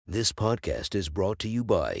This podcast is brought to you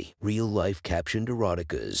by Real Life Captioned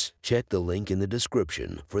Eroticas. Check the link in the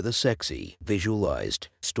description for the sexy, visualized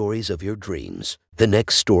stories of your dreams. The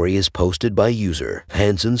next story is posted by user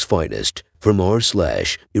Hanson's Finest from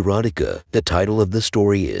r/erotica. The title of the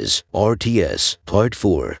story is RTS Part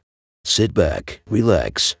 4. Sit back,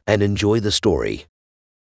 relax, and enjoy the story.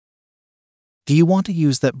 "Do you want to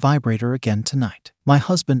use that vibrator again tonight?" my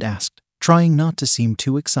husband asked, trying not to seem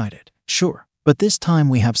too excited. "Sure. But this time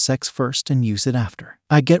we have sex first and use it after."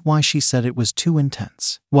 I get why she said it was too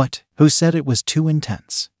intense. "What? Who said it was too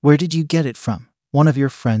intense? Where did you get it from? One of your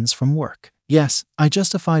friends from work?" "Yes," I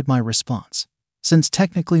justified my response, since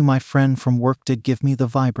technically my friend from work did give me the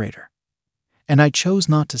vibrator. And I chose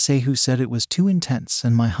not to say who said it was too intense,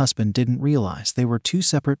 and my husband didn't realize they were two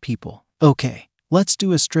separate people. "Okay, let's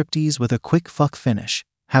do a striptease with a quick fuck finish,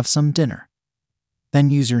 have some dinner, then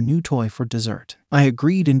use your new toy for dessert." I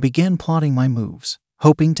agreed and began plotting my moves,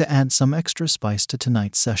 hoping to add some extra spice to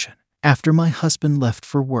tonight's session. After my husband left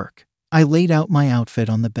for work, I laid out my outfit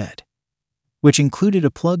on the bed, which included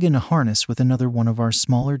a plug and a harness with another one of our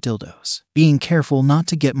smaller dildos. Being careful not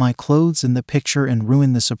to get my clothes in the picture and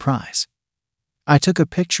ruin the surprise, I took a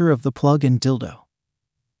picture of the plug and dildo,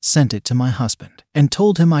 sent it to my husband, and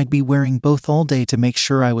told him I'd be wearing both all day to make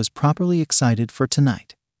sure I was properly excited for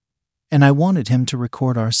tonight. And I wanted him to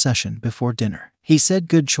record our session before dinner. He said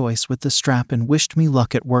good choice with the strap and wished me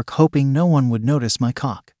luck at work, hoping no one would notice my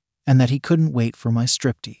cock, and that he couldn't wait for my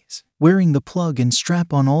striptease. Wearing the plug and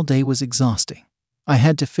strap on all day was exhausting. I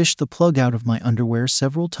had to fish the plug out of my underwear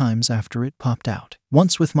several times after it popped out.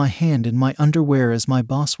 Once with my hand in my underwear as my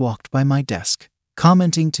boss walked by my desk,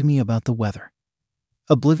 commenting to me about the weather.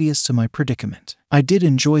 Oblivious to my predicament, I did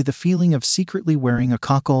enjoy the feeling of secretly wearing a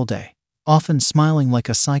cock all day, often smiling like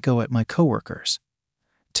a psycho at my coworkers,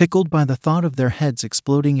 tickled by the thought of their heads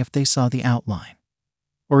exploding if they saw the outline,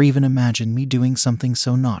 or even imagined me doing something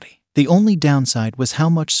so naughty. The only downside was how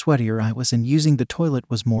much sweatier I was, and using the toilet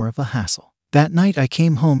was more of a hassle. That night I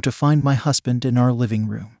came home to find my husband in our living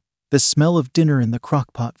room, the smell of dinner in the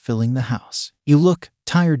crockpot filling the house. "You look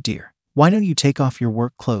tired, dear. Why don't you take off your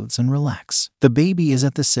work clothes and relax? The baby is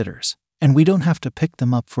at the sitter's, and we don't have to pick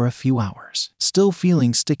them up for a few hours." Still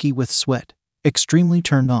feeling sticky with sweat, extremely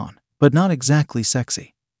turned on, but not exactly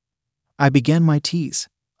sexy, I began my tease,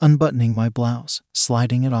 unbuttoning my blouse,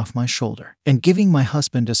 sliding it off my shoulder, and giving my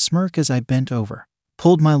husband a smirk as I bent over,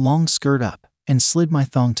 pulled my long skirt up, and slid my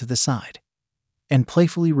thong to the side, and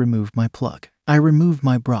playfully removed my plug. I removed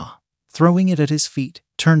my bra, throwing it at his feet,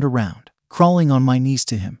 turned around, crawling on my knees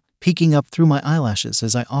to him, peeking up through my eyelashes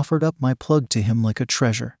as I offered up my plug to him like a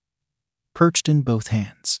treasure, perched in both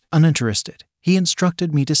hands. Uninterested, he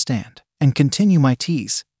instructed me to stand and continue my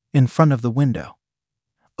tease in front of the window,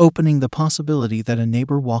 opening the possibility that a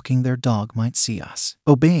neighbor walking their dog might see us.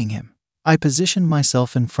 Obeying him, I positioned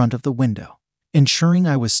myself in front of the window, ensuring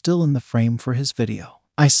I was still in the frame for his video.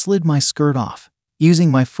 I slid my skirt off,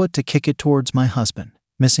 using my foot to kick it towards my husband,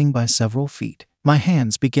 missing by several feet. My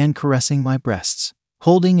hands began caressing my breasts,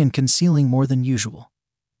 holding and concealing more than usual,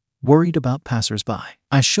 worried about passers-by.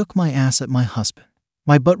 I shook my ass at my husband,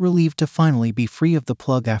 my butt relieved to finally be free of the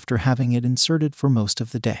plug after having it inserted for most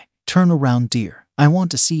of the day. "Turn around, dear. I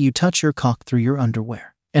want to see you touch your cock through your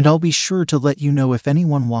underwear, and I'll be sure to let you know if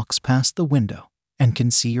anyone walks past the window and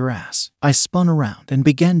can see your ass." I spun around and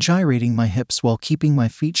began gyrating my hips while keeping my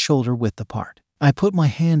feet shoulder-width apart. I put my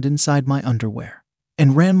hand inside my underwear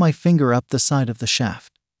and ran my finger up the side of the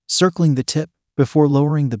shaft, circling the tip, before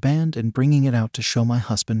lowering the band and bringing it out to show my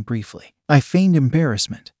husband briefly. I feigned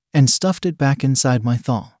embarrassment and stuffed it back inside my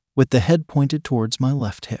thong, with the head pointed towards my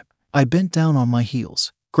left hip. I bent down on my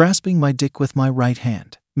heels, grasping my dick with my right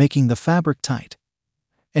hand, making the fabric tight,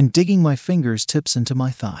 and digging my fingers tips into my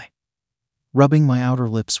thigh, rubbing my outer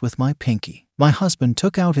lips with my pinky. My husband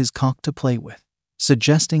took out his cock to play with,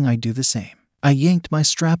 suggesting I do the same. I yanked my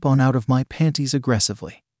strap-on out of my panties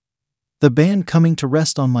aggressively, the band coming to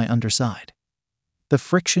rest on my underside, the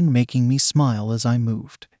friction making me smile as I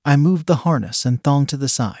moved. I moved the harness and thong to the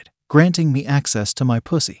side, granting me access to my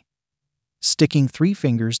pussy, sticking 3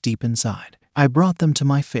 fingers deep inside. I brought them to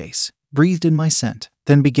my face, breathed in my scent,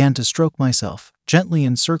 then began to stroke myself, gently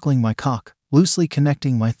encircling my cock, loosely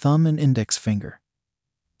connecting my thumb and index finger,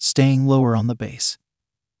 staying lower on the base,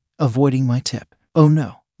 avoiding my tip. "Oh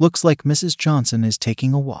no, looks like Mrs. Johnson is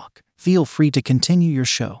taking a walk. Feel free to continue your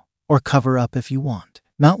show, or cover up if you want."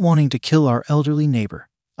 Not wanting to kill our elderly neighbor,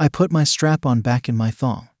 I put my strap-on back in my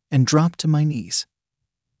thong and dropped to my knees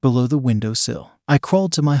below the windowsill. I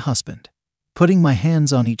crawled to my husband, putting my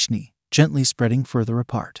hands on each knee, gently spreading further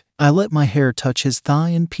apart. I let my hair touch his thigh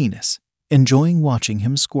and penis, enjoying watching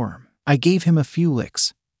him squirm. I gave him a few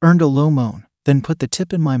licks, earned a low moan, then put the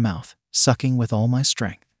tip in my mouth, sucking with all my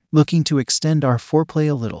strength. Looking to extend our foreplay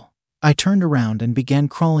a little, I turned around and began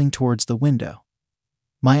crawling towards the window,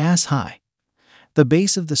 my ass high, the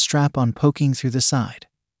base of the strap-on poking through the side,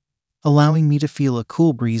 allowing me to feel a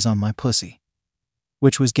cool breeze on my pussy,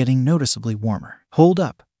 which was getting noticeably warmer. "Hold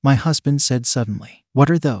up," my husband said suddenly. "What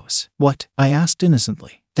are those?" "What?" I asked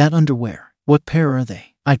innocently. "That underwear. What pair are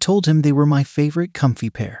they?" I told him they were my favorite comfy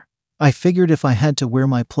pair. I figured if I had to wear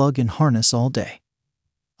my plug-in harness all day,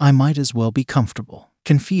 I might as well be comfortable.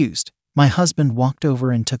 Confused, my husband walked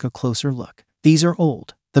over and took a closer look. "These are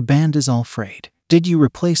old. The band is all frayed. Did you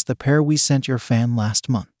replace the pair we sent your fan last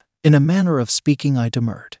month?" In a manner of speaking, I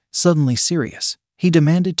demurred. Suddenly serious, he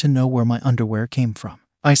demanded to know where my underwear came from.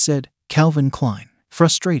 I said, "Calvin Klein."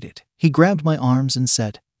 Frustrated, he grabbed my arms and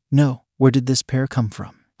said, "No, where did this pair come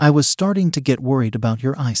from?" I was starting to get worried about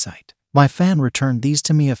your eyesight. "My fan returned these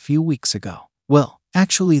to me a few weeks ago." "Well,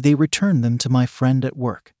 actually they returned them to my friend at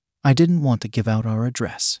work. I didn't want to give out our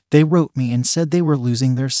address. They wrote me and said they were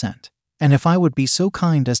losing their scent, and if I would be so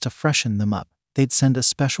kind as to freshen them up, they'd send a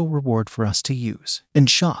special reward for us to use." In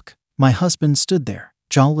shock, my husband stood there,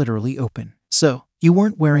 jaw literally open. "So, you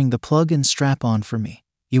weren't wearing the plug-in strap-on for me.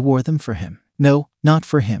 You wore them for him." "No, not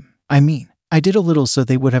for him. I mean, I did a little so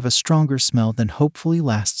they would have a stronger smell that hopefully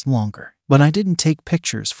lasts longer. But I didn't take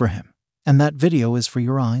pictures for him. And that video is for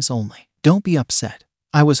your eyes only. Don't be upset.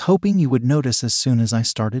 I was hoping you would notice as soon as I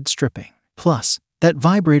started stripping. Plus, that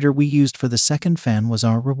vibrator we used for the second fan was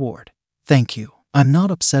our reward." "Thank you. I'm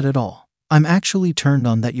not upset at all. I'm actually turned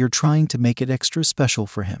on that you're trying to make it extra special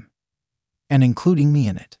for him, and including me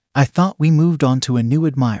in it. I thought we moved on to a new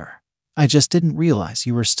admirer. I just didn't realize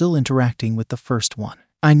you were still interacting with the first one."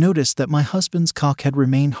 I noticed that my husband's cock had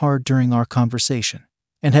remained hard during our conversation,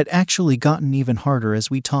 and had actually gotten even harder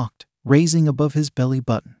as we talked, raising above his belly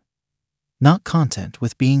button. Not content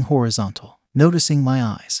with being horizontal, noticing my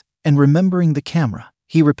eyes, and remembering the camera,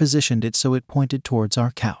 he repositioned it so it pointed towards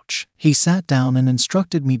our couch. He sat down and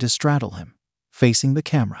instructed me to straddle him, facing the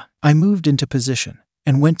camera. I moved into position,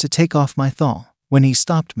 and went to take off my thong, when he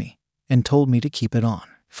stopped me, and told me to keep it on.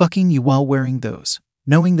 "Fucking you while wearing those,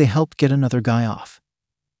 knowing they helped get another guy off,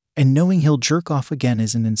 and knowing he'll jerk off again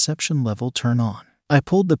is an Inception-level turn-on." I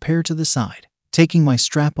pulled the pair to the side, taking my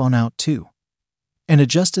strap-on out too, and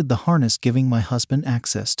adjusted the harness, giving my husband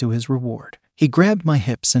access to his reward. He grabbed my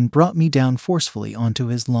hips and brought me down forcefully onto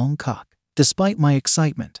his long cock. Despite my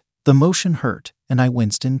excitement, the motion hurt, and I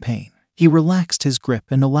winced in pain. He relaxed his grip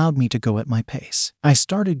and allowed me to go at my pace. I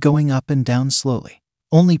started going up and down slowly,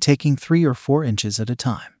 only taking 3 or 4 inches at a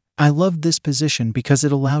time. I loved this position because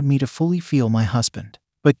it allowed me to fully feel my husband,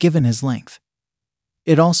 but given his length,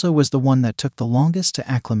 it also was the one that took the longest to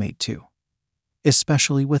acclimate to,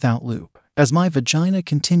 especially without lube. As my vagina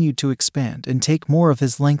continued to expand and take more of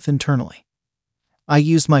his length internally, I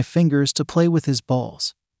used my fingers to play with his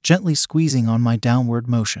balls, gently squeezing on my downward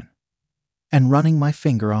motion, and running my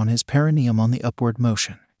finger on his perineum on the upward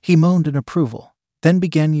motion. He moaned in approval, then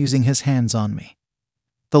began using his hands on me,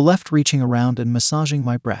 the left reaching around and massaging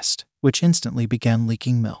my breast, which instantly began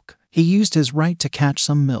leaking milk. He used his right to catch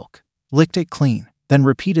some milk, licked it clean, then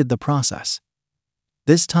repeated the process,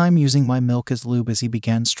 this time using my milk as lube as he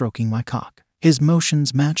began stroking my cock. His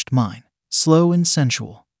motions matched mine, slow and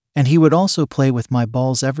sensual, and he would also play with my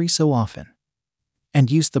balls every so often, and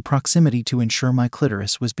used the proximity to ensure my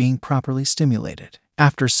clitoris was being properly stimulated.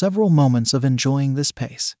 After several moments of enjoying this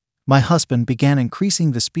pace, my husband began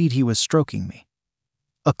increasing the speed he was stroking me,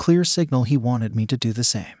 a clear signal he wanted me to do the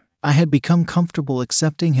same. I had become comfortable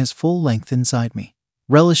accepting his full length inside me,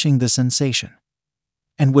 relishing the sensation,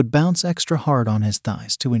 and would bounce extra hard on his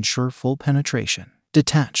thighs to ensure full penetration.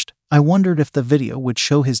 Detached, I wondered if the video would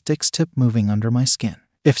show his dick's tip moving under my skin.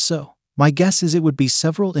 If so, my guess is it would be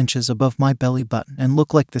several inches above my belly button and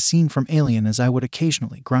look like the scene from Alien, as I would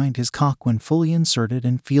occasionally grind his cock when fully inserted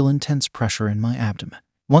and feel intense pressure in my abdomen.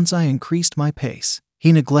 Once I increased my pace,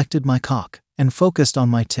 he neglected my cock and focused on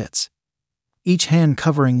my tits, each hand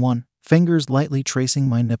covering one, fingers lightly tracing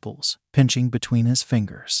my nipples, pinching between his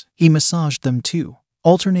fingers. He massaged them too,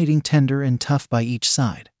 alternating tender and tough by each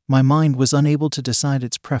side. My mind was unable to decide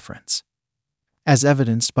its preference, as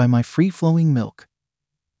evidenced by my free-flowing milk,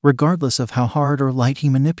 regardless of how hard or light he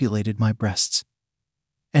manipulated my breasts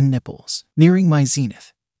and nipples. Nearing my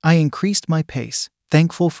zenith, I increased my pace,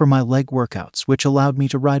 thankful for my leg workouts, which allowed me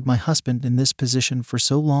to ride my husband in this position for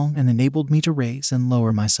so long and enabled me to raise and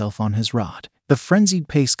lower myself on his rod. The frenzied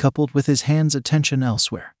pace, coupled with his hand's attention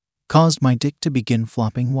elsewhere, caused my dick to begin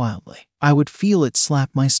flopping wildly. I would feel it slap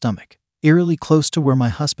my stomach, eerily close to where my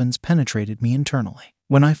husband's penetrated me internally.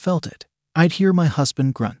 When I felt it, I'd hear my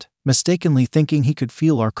husband grunt, mistakenly thinking he could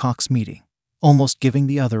feel our cocks meeting, almost giving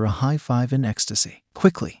the other a high five in ecstasy.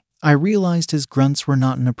 Quickly, I realized his grunts were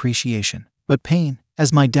not an appreciation, but pain,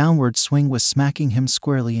 as my downward swing was smacking him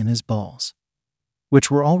squarely in his balls, which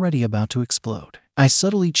were already about to explode. I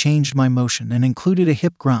subtly changed my motion and included a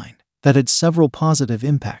hip grind that had several positive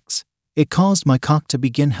impacts. It caused my cock to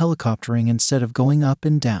begin helicoptering instead of going up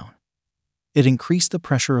and down. It increased the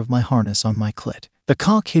pressure of my harness on my clit. The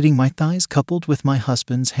cock hitting my thighs coupled with my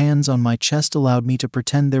husband's hands on my chest allowed me to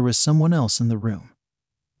pretend there was someone else in the room,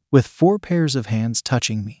 with 4 pairs of hands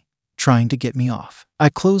touching me, trying to get me off. I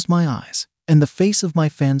closed my eyes, and the face of my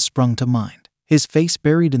fan sprung to mind, his face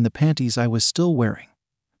buried in the panties I was still wearing,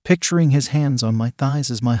 picturing his hands on my thighs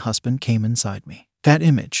as my husband came inside me. That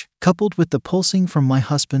image, coupled with the pulsing from my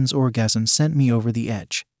husband's orgasm, sent me over the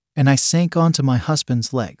edge, and I sank onto my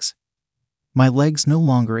husband's legs. My legs, no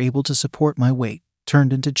longer able to support my weight,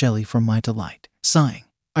 turned into jelly from my delight. Sighing,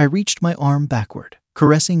 I reached my arm backward,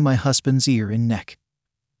 caressing my husband's ear and neck.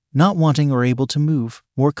 Not wanting or able to move,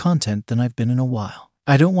 more content than I've been in a while.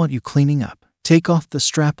 I don't want you cleaning up. Take off the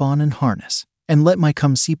strap-on and harness, and let my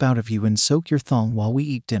cum seep out of you and soak your thong while we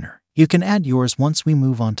eat dinner. You can add yours once we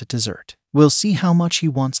move on to dessert. We'll see how much he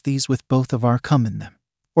wants these with both of our cum in them.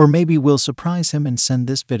 Or maybe we'll surprise him and send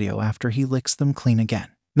this video after he licks them clean again.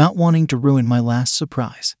 Not wanting to ruin my last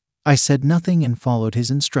surprise, I said nothing and followed his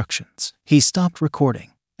instructions. He stopped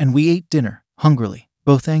recording, and we ate dinner, hungrily,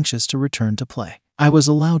 both anxious to return to play. I was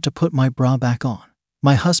allowed to put my bra back on,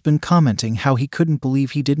 my husband commenting how he couldn't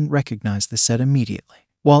believe he didn't recognize the set immediately.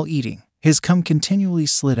 While eating, his cum continually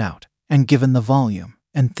slid out, and given the volume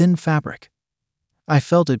and thin fabric, I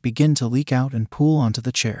felt it begin to leak out and pool onto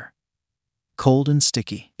the chair. Cold and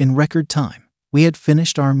sticky. In record time, we had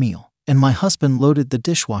finished our meal, and my husband loaded the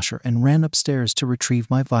dishwasher and ran upstairs to retrieve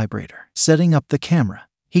my vibrator. Setting up the camera,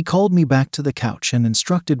 he called me back to the couch and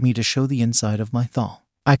instructed me to show the inside of my thong.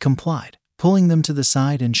 I complied, pulling them to the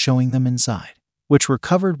side and showing them inside, which were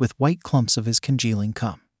covered with white clumps of his congealing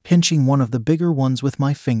cum. Pinching one of the bigger ones with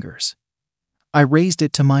my fingers, I raised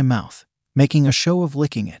it to my mouth, making a show of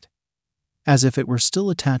licking it, as if it were still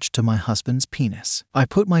attached to my husband's penis. I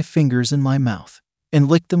put my fingers in my mouth and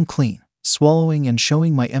licked them clean, swallowing and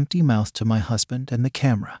showing my empty mouth to my husband and the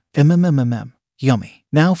camera. Yummy.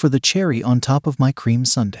 Now for the cherry on top of my cream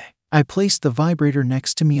sundae. I placed the vibrator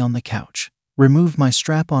next to me on the couch, removed my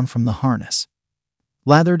strap-on from the harness,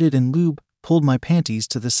 lathered it in lube, pulled my panties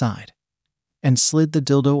to the side, and slid the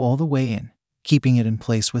dildo all the way in, keeping it in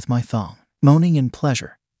place with my thong. Moaning in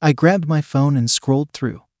pleasure, I grabbed my phone and scrolled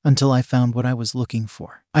through until I found what I was looking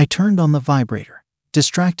for. I turned on the vibrator,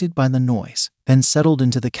 distracted by the noise, then settled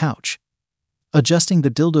into the couch, adjusting the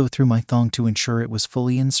dildo through my thong to ensure it was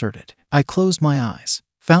fully inserted. I closed my eyes,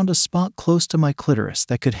 found a spot close to my clitoris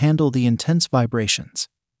that could handle the intense vibrations,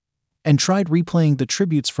 and tried replaying the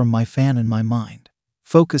tributes from my fan in my mind,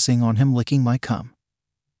 focusing on him licking my cum,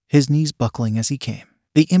 his knees buckling as he came.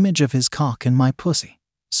 The image of his cock and my pussy,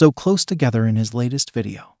 so close together in his latest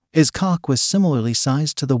video. His cock was similarly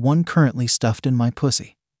sized to the one currently stuffed in my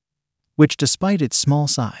pussy, which, despite its small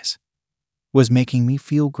size, was making me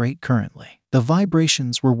feel great currently. The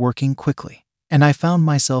vibrations were working quickly, and I found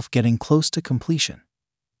myself getting close to completion,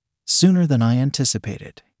 sooner than I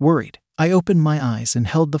anticipated. Worried, I opened my eyes and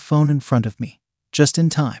held the phone in front of me, just in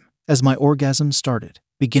time, as my orgasm started,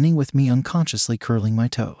 beginning with me unconsciously curling my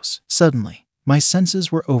toes. Suddenly, my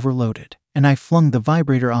senses were overloaded, and I flung the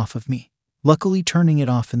vibrator off of me, luckily turning it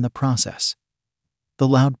off in the process, the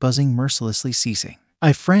loud buzzing mercilessly ceasing.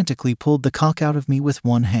 I frantically pulled the cock out of me with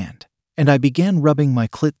one hand, and I began rubbing my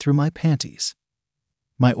clit through my panties,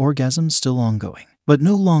 my orgasm still ongoing, but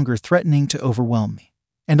no longer threatening to overwhelm me,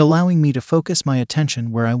 and allowing me to focus my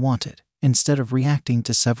attention where I wanted, instead of reacting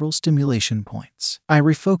to several stimulation points. I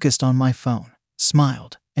refocused on my phone,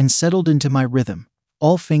 smiled, and settled into my rhythm,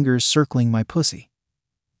 all fingers circling my pussy,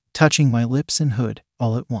 touching my lips and hood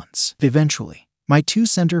all at once. Eventually, my 2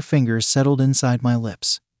 center fingers settled inside my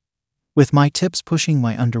lips, with my tips pushing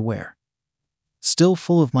my underwear, still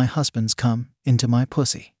full of my husband's cum, into my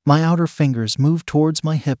pussy. My outer fingers moved towards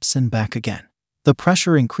my hips and back again, the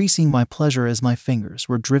pressure increasing my pleasure as my fingers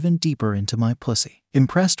were driven deeper into my pussy.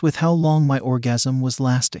 Impressed with how long my orgasm was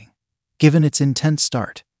lasting, given its intense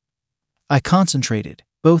start, I concentrated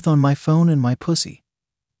both on my phone and my pussy,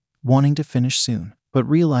 wanting to finish soon, but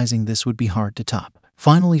realizing this would be hard to top.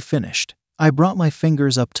 Finally finished, I brought my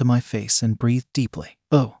fingers up to my face and breathed deeply.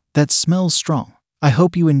 "Oh, that smells strong. I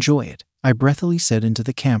hope you enjoy it," I breathily said into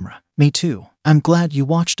the camera. "Me too. I'm glad you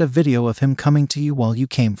watched a video of him coming to you while you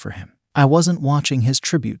came for him. I wasn't watching his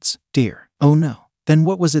tributes, dear." "Oh no, Then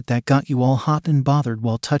what was it that got you all hot and bothered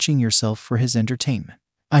while touching yourself for his entertainment?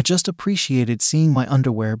 I just appreciated seeing my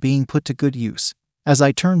underwear being put to good use, as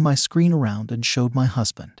I turned my screen around and showed my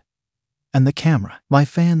husband. And the camera, my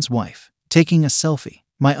fan's wife, taking a selfie,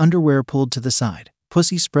 my underwear pulled to the side,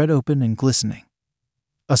 pussy spread open and glistening.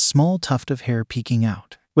 A small tuft of hair peeking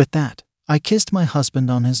out. With that, I kissed my husband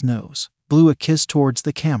on his nose, blew a kiss towards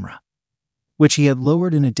the camera, which he had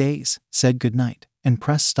lowered in a daze, said goodnight, and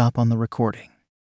pressed stop on the recording.